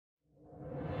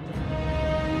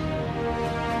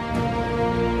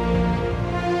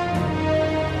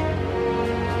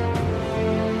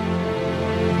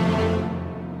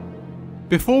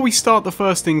Before we start the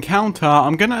first encounter,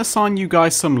 I'm going to assign you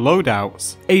guys some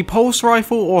loadouts. A pulse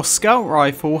rifle or scout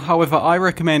rifle, however I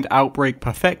recommend Outbreak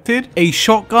Perfected, a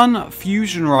shotgun,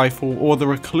 fusion rifle or the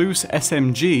Recluse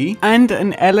SMG, and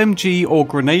an LMG or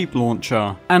grenade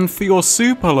launcher. And for your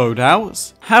super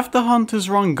loadouts, have the Hunters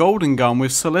run Golden Gun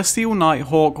with Celestial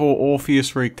Nighthawk or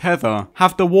Orpheus Rig Tether,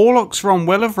 have the Warlocks run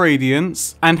Well of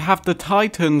Radiance, and have the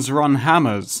Titans run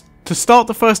Hammers. To start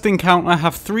the first encounter,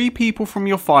 have 3 people from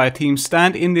your fire team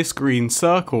stand in this green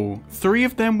circle. 3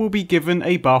 of them will be given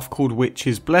a buff called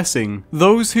Witch's Blessing.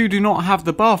 Those who do not have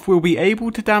the buff will be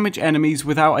able to damage enemies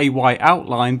without a white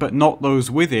outline but not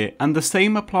those with it, and the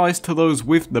same applies to those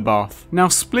with the buff. Now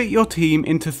split your team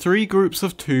into 3 groups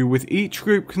of 2, with each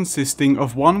group consisting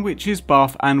of 1 Witch's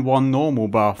buff and 1 normal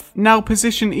buff. Now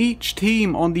position each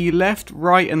team on the left,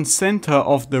 right and centre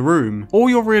of the room. All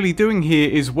you're really doing here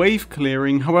is wave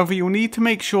clearing, however you'll need to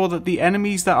make sure that the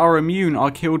enemies that are immune are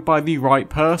killed by the right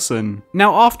person.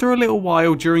 Now after a little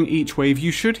while during each wave you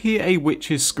should hear a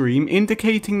witch's scream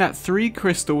indicating that 3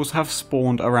 crystals have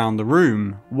spawned around the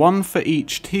room, 1 for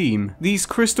each team. These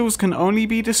crystals can only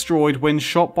be destroyed when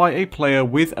shot by a player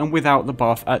with and without the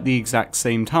buff at the exact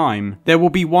same time. There will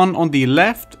be 1 on the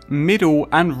left, middle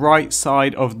and right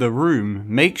side of the room.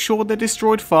 Make sure they're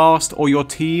destroyed fast or your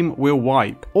team will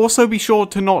wipe. Also be sure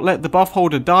to not let the buff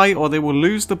holder die or they will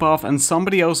lose the buff and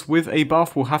somebody else with a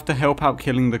buff will have to help out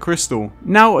killing the crystal.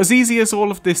 Now as easy as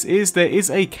all of this is, there is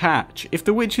a catch. If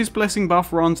the Witch's Blessing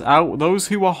buff runs out, those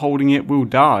who are holding it will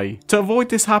die. To avoid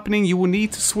this happening, you will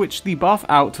need to switch the buff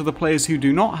out to the players who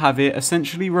do not have it,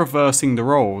 essentially reversing the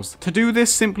roles. To do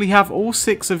this, simply have all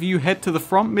 6 of you head to the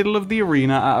front middle of the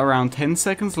arena at around 10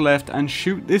 seconds left and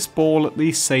shoot this ball at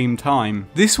the same time.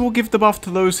 This will give the buff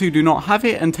to those who do not have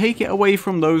it and take it away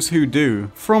from those who do.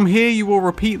 From here you will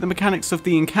repeat the mechanics of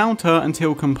the encounter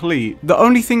until complete. The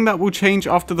only thing that will change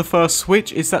after the first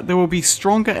switch is that there will be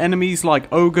stronger enemies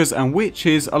like ogres and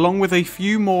witches along with a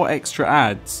few more extra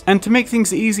adds. And to make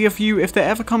things easier for you, if there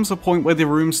ever comes a point where the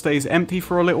room stays empty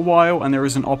for a little while and there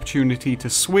is an opportunity to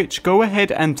switch, go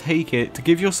ahead and take it to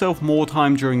give yourself more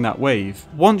time during that wave.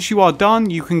 Once you are done,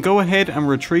 you can go ahead and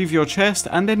retrieve your chest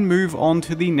and then move on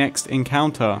to the next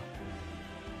encounter.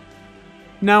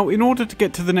 Now, in order to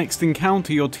get to the next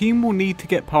encounter, your team will need to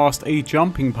get past a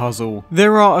jumping puzzle.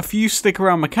 There are a few stick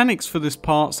around mechanics for this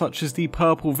part, such as the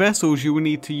purple vessels you will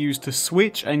need to use to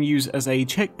switch and use as a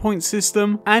checkpoint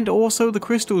system, and also the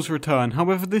crystals return.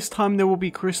 However, this time there will be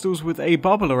crystals with a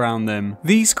bubble around them.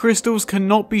 These crystals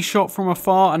cannot be shot from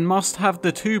afar and must have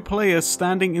the 2 players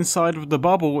standing inside of the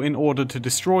bubble in order to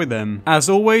destroy them. As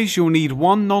always, you'll need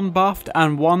 1 non-buffed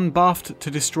and 1 buffed to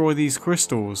destroy these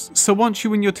crystals. So once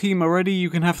you and your team are ready,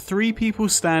 you can have 3 people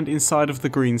stand inside of the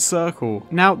green circle.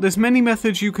 Now there's many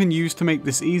methods you can use to make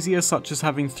this easier, such as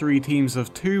having 3 teams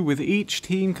of 2 with each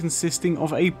team consisting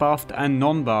of a buffed and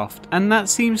non-buffed, and that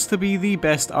seems to be the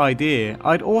best idea.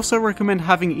 I'd also recommend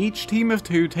having each team of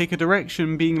 2 take a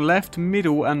direction being left,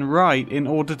 middle and right in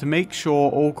order to make sure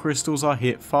all crystals are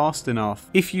hit fast enough.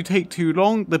 If you take too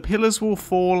long, the pillars will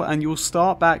fall and you'll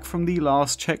start back from the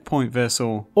last checkpoint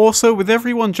vessel. Also, with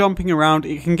everyone jumping around,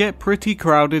 it can get pretty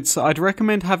crowded, so I'd recommend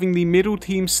having the middle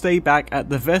team stay back at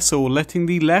the vessel, letting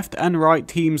the left and right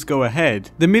teams go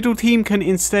ahead. The middle team can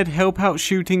instead help out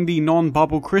shooting the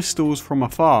non-bubble crystals from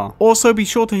afar. Also be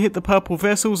sure to hit the purple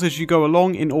vessels as you go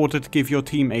along in order to give your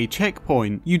team a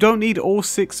checkpoint. You don't need all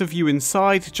 6 of you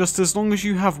inside, just as long as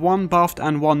you have 1 buffed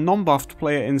and 1 non-buffed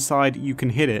player inside, you can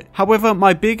hit it. However,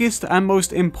 my biggest and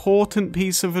most important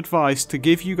piece of advice to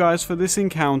give you guys for this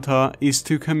encounter is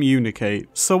to communicate.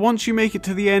 So once you make it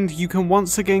to the end, you can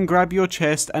once again grab your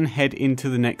chest and head into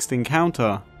the next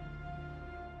encounter.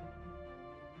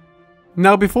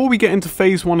 Now before we get into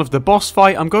phase 1 of the boss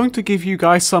fight, I'm going to give you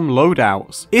guys some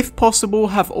loadouts. If possible,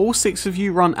 have all 6 of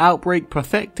you run Outbreak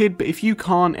Perfected, but if you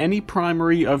can't, any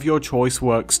primary of your choice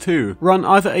works too. Run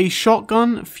either a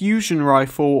shotgun, fusion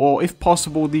rifle, or if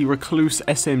possible the Recluse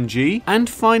SMG, and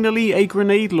finally a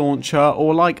grenade launcher,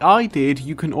 or like I did,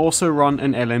 you can also run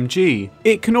an LMG.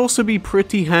 It can also be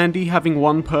pretty handy having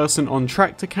 1 person on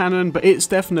tractor cannon, but it's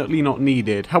definitely not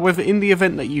needed. However, in the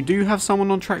event that you do have someone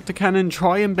on tractor cannon,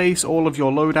 try and base all of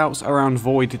your loadouts around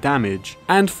void damage.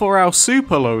 And for our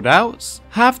super loadouts,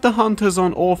 have the Hunters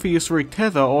on Orpheus Rig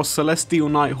Tether or Celestial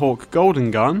Nighthawk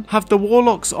Golden Gun, have the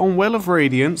Warlocks on Well of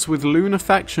Radiance with Lunar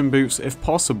Faction Boots if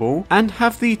possible, and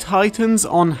have the Titans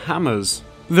on Hammers.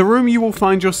 The room you will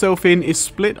find yourself in is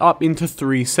split up into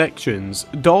 3 sections: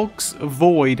 dogs,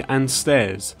 void, and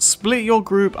stairs. Split your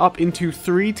group up into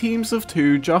 3 teams of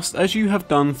 2 just as you have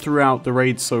done throughout the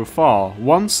raid so far,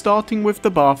 one starting with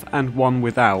the buff and one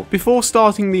without. Before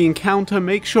starting the encounter,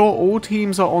 make sure all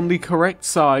teams are on the correct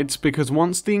sides, because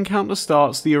once the encounter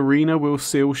starts, the arena will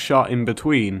seal shut in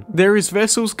between. There is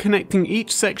vessels connecting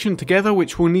each section together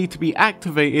which will need to be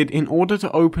activated in order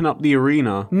to open up the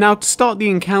arena. Now, to start the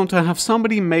encounter, have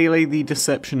somebody melee the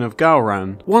Deception of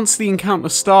Gahlran. Once the encounter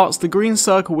starts, the green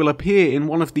circle will appear in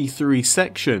one of the 3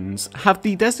 sections. Have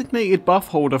the designated buff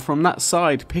holder from that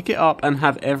side pick it up and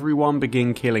have everyone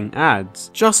begin killing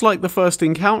ads. Just like the first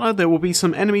encounter, there will be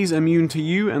some enemies immune to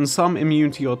you and some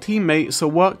immune to your teammate, so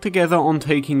work together on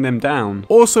taking them down.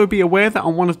 Also be aware that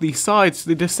on one of these sides,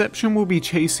 the Deception will be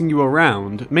chasing you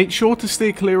around. Make sure to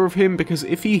steer clear of him, because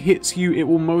if he hits you, it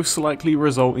will most likely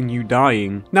result in you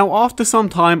dying. Now, after some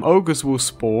time, ogres will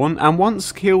spawn, and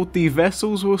once killed, the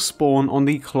vessels will spawn on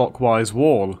the clockwise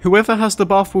wall. Whoever has the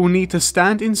buff will need to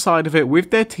stand inside of it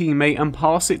with their teammate and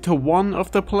pass it to one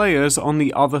of the players on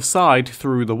the other side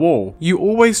through the wall. You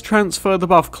always transfer the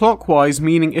buff clockwise,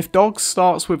 meaning if dog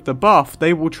starts with the buff,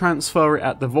 they will transfer it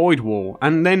at the void wall,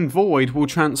 and then void will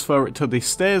transfer it to the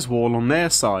stairs wall on their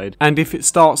side, and if it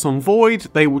starts on void,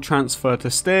 they will transfer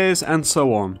to stairs, and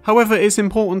so on. However, it's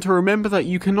important to remember that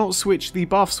you cannot switch the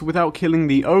buffs without killing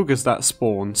the ogres that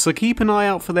spawn, so keep an eye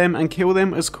out for them and kill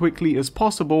them as quickly as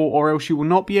possible, or else you will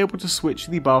not be able to switch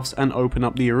the buffs and open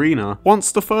up the arena.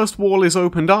 Once the first wall is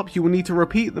opened up, you will need to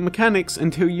repeat the mechanics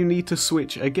until you need to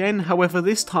switch again. However,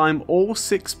 this time all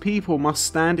 6 people must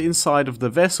stand inside of the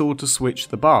vessel to switch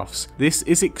the buffs. This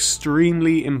is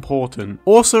extremely important.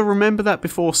 Also remember that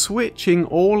before switching,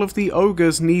 all of the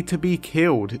ogres need to be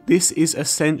killed. This is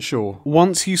essential.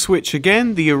 Once you switch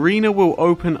again, the arena will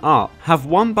open up. Have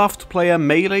one buffed player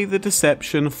melee the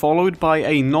Deception, followed by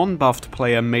a non-buffed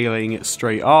player meleeing it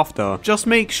straight after. Just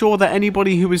make sure that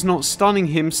anybody who is not stunning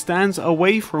him stands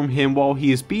away from him while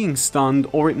he is being stunned,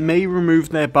 or it may remove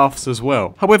their buffs as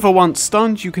well. However, once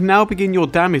stunned, you can now begin your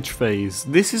damage phase.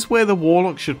 This is where the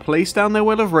Warlock should place down their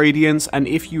Well of Radiance, and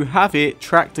if you have it,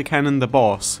 tractor cannon the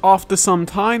boss. After some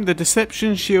time, the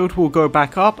Deception shield will go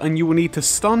back up and you will need to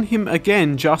stun him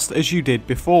again just as you did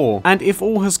before. And if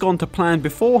all has gone to plan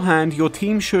beforehand, your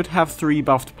team should have 3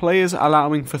 buffed players,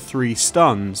 allowing for 3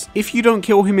 stuns. If you don't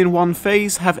kill him in one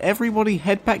phase, have everybody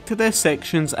head back to their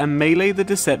sections and melee the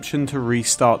Deception to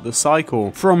restart the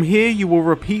cycle. From here, you will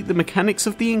repeat the mechanics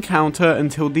of the encounter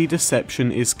until the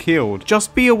Deception is killed.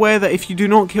 Just be aware that if you do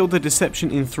not kill the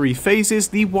Deception in 3 phases,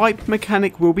 the wipe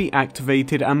mechanic will be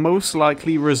activated and most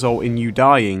likely result in you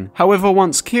dying. However,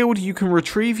 once killed, you can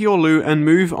retrieve your loot and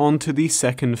move on to the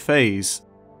second phase.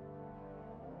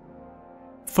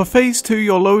 For phase 2,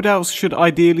 your loadouts should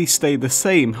ideally stay the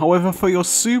same. However, for your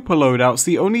super loadouts,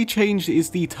 the only change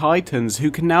is the Titans,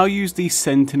 who can now use the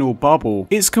Sentinel bubble.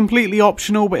 It's completely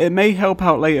optional, but it may help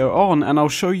out later on, and I'll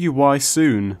show you why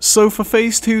soon. So for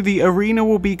phase 2, the arena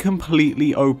will be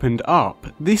completely opened up.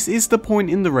 This is the point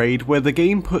in the raid where the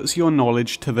game puts your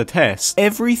knowledge to the test.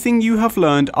 Everything you have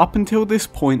learned up until this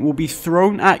point will be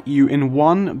thrown at you in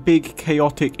one big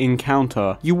chaotic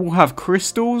encounter. You will have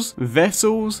crystals,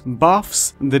 vessels,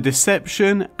 buffs, the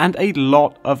Deception, and a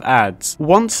lot of ads.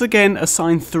 Once again,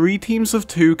 assign 3 teams of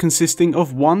 2 consisting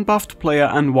of 1 buffed player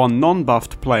and 1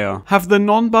 non-buffed player. Have the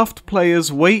non-buffed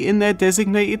players wait in their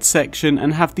designated section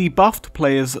and have the buffed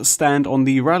players stand on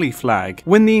the rally flag.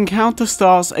 When the encounter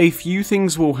starts, a few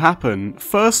things will happen.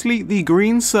 Firstly, the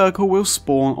green circle will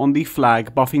spawn on the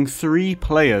flag, buffing 3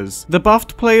 players. The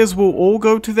buffed players will all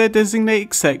go to their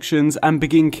designated sections and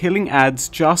begin killing ads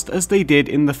just as they did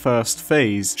in the first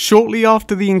phase. Shortly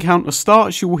after the encounter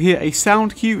starts, you will hear a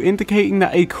sound cue indicating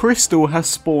that a crystal has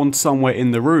spawned somewhere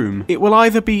in the room. It will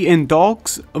either be in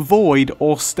dogs, void,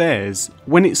 or stairs.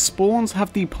 When it spawns,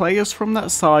 have the players from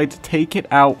that side take it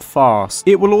out fast.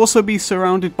 It will also be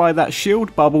surrounded by that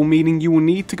shield bubble, meaning you will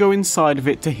need to go inside of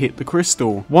it to hit the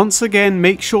crystal. Once again,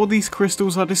 make sure these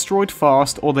crystals are destroyed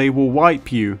fast or they will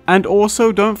wipe you. And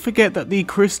also don't forget that the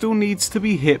crystal needs to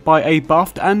be hit by a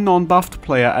buffed and non-buffed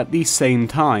player at the same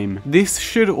time. This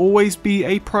should always be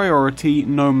a priority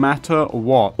no matter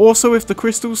what. Also, if the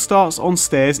crystal starts on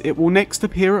stairs, it will next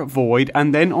appear at void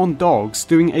and then on dogs,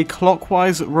 doing a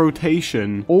clockwise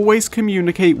rotation. Always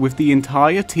communicate with the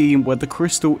entire team where the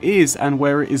crystal is and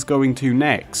where it is going to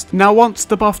next. Now, once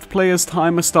the buffed player's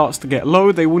timer starts to get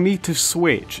low, they will need to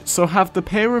switch, so have the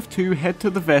pair of 2 head to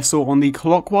the vessel on the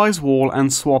clockwise wall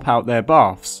and swap out their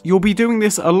buffs. You'll be doing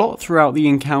this a lot throughout the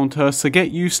encounter, so get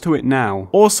used to it now.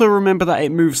 Also remember that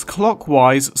it moves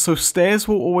clockwise, so stairs players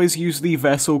will always use the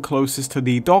vessel closest to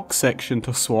the dog section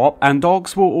to swap, and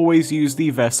dogs will always use the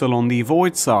vessel on the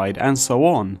void side, and so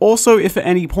on. Also, if at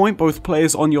any point both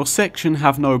players on your section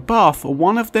have no buff,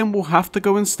 one of them will have to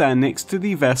go and stand next to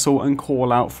the vessel and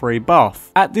call out for a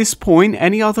buff. At this point,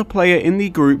 any other player in the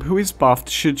group who is buffed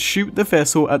should shoot the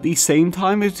vessel at the same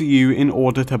time as you in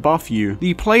order to buff you.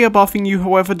 The player buffing you,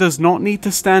 however, does not need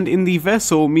to stand in the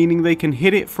vessel, meaning they can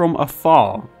hit it from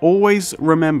afar. Always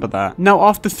remember that. Now,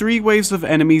 after 3 waves of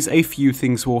enemies, a few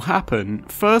things will happen.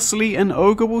 Firstly, an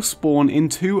ogre will spawn in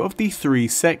 2 of the 3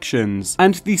 sections,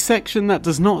 and the section that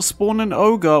does not spawn an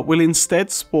ogre will instead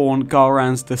spawn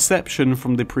Gahlran's deception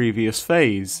from the previous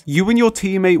phase. You and your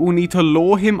teammate will need to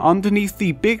lure him underneath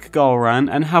the big Gahlran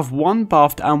and have one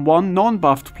buffed and one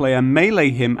non-buffed player melee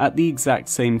him at the exact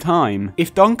same time.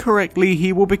 If done correctly,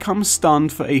 he will become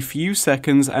stunned for a few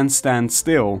seconds and stand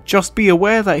still. Just be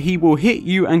aware that he will hit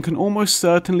you and can almost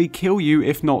certainly kill you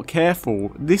if not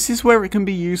careful. This is where it can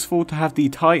be useful to have the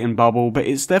Titan bubble, but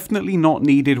it's definitely not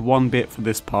needed one bit for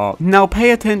this part. Now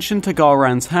pay attention to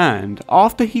Gahlran's hand.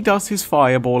 After he does his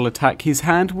fireball attack, his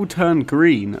hand will turn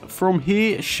green. From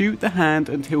here, shoot the hand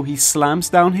until he slams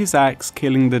down his axe,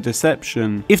 killing the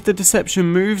deception. If the deception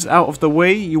moves out of the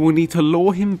way, you will need to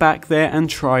lure him back there and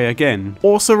try again.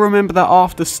 Also remember that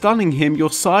after stunning him, your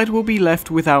side will be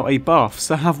left without a buff,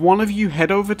 so have one of you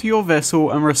head over to your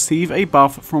vessel and receive a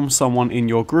buff from someone in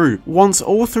your group. Once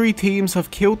all 3 teams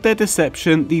have killed their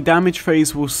deception, the damage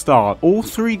phase will start. All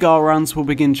 3 Gahlrans will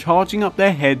begin charging up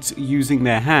their heads using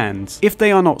their hands. If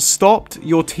they are not stopped,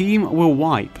 your team will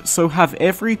wipe, so have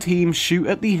every team shoot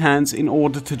at the hands in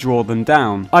order to draw them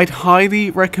down. I'd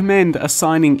highly recommend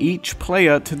assigning each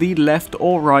player to the left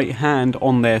or right hand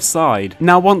on their side.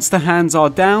 Now once the hands are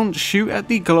down, shoot at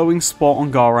the glowing spot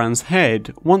on Gahlran's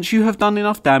head. Once you have done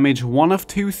enough damage, one of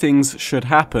 2 things should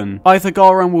happen. Either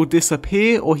Gahlran will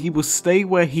disappear or he will stay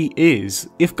where he is.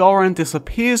 If Gahlran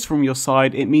disappears from your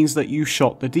side, it means that you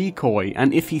shot the decoy,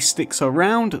 and if he sticks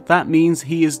around, that means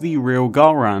he is the real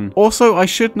Gahlran. Also, I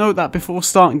should note that before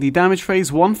starting the damage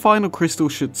phase, 1 final crystal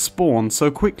should spawn, so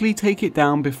quickly take it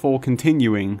down before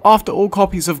continuing. After all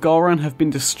copies of Gahlran have been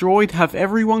destroyed, have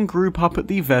everyone group up at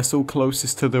the vessel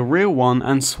closest to the real one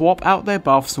and swap out their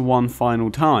buffs one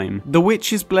final time. The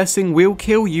Witch's Blessing will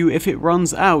kill you if it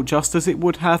runs out, just as it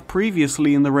would have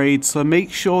previously in the raid, so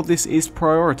make sure this is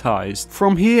prioritized.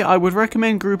 From here, I would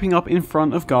recommend grouping up in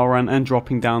front of Gahlran and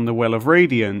dropping down the Well of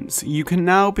Radiance. You can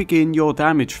now begin your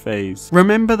damage phase.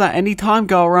 Remember that anytime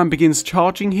Gahlran begins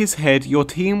charging his head, your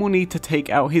team will need to take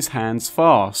out his hands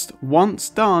fast. Once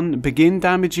done, begin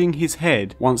damaging his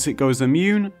head. Once it goes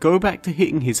immune, go back to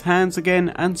hitting his hands again,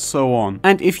 and so on.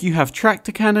 And if you have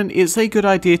tractor cannon, it's a good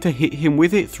idea to hit him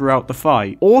with it throughout the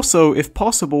fight. Also, if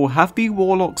possible, have the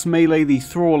warlocks melee the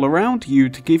thrall around you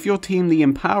to give your team the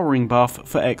empowering buff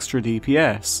for extra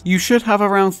DPS. You should have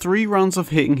around 3 runs of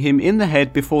hitting him in the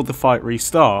head before the fight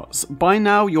restarts. By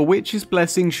now, your Witch's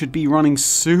Blessing should be running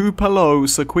super low,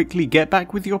 so quickly get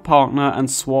back with your partner and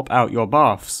swap out your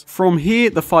buffs. From here,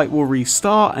 the fight will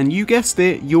restart, and you guessed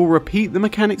it, you'll repeat the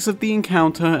mechanics of the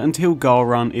encounter until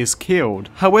Gahlran is killed.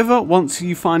 However, once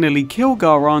you finally kill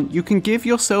Gahlran, you can give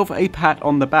yourself a pat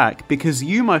on the back, because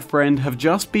you, my friend, have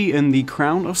just beaten the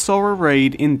Crown of Sorrow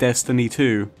raid in Destiny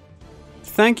 2.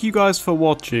 Thank you guys for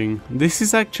watching. This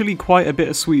is actually quite a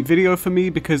bittersweet video for me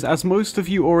because, as most of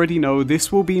you already know,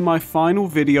 this will be my final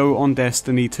video on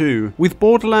Destiny 2. With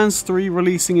Borderlands 3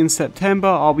 releasing in September,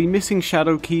 I'll be missing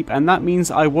Shadowkeep, and that means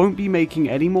I won't be making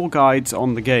any more guides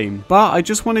on the game. But I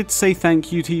just wanted to say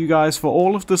thank you to you guys for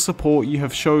all of the support you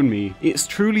have shown me. It's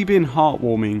truly been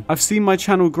heartwarming. I've seen my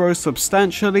channel grow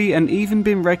substantially and even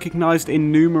been recognized in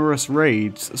numerous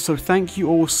raids, so thank you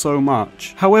all so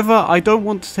much. However, I don't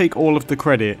want to take all of the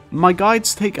credit. My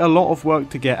guides take a lot of work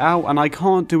to get out, and I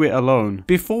can't do it alone.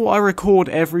 Before I record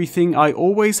everything, I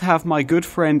always have my good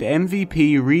friend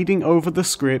MVP reading over the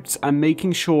scripts and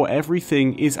making sure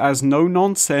everything is as no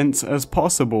nonsense as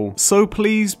possible. So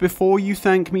please, before you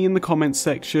thank me in the comments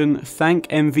section, thank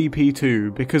MVP too,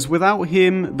 because without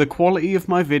him, the quality of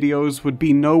my videos would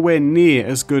be nowhere near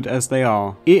as good as they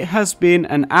are. It has been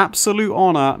an absolute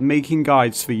honor making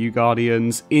guides for you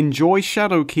Guardians. Enjoy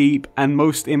Shadowkeep, and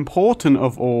most important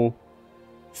of all,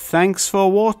 thanks for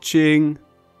watching,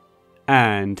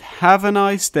 and have a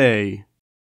nice day.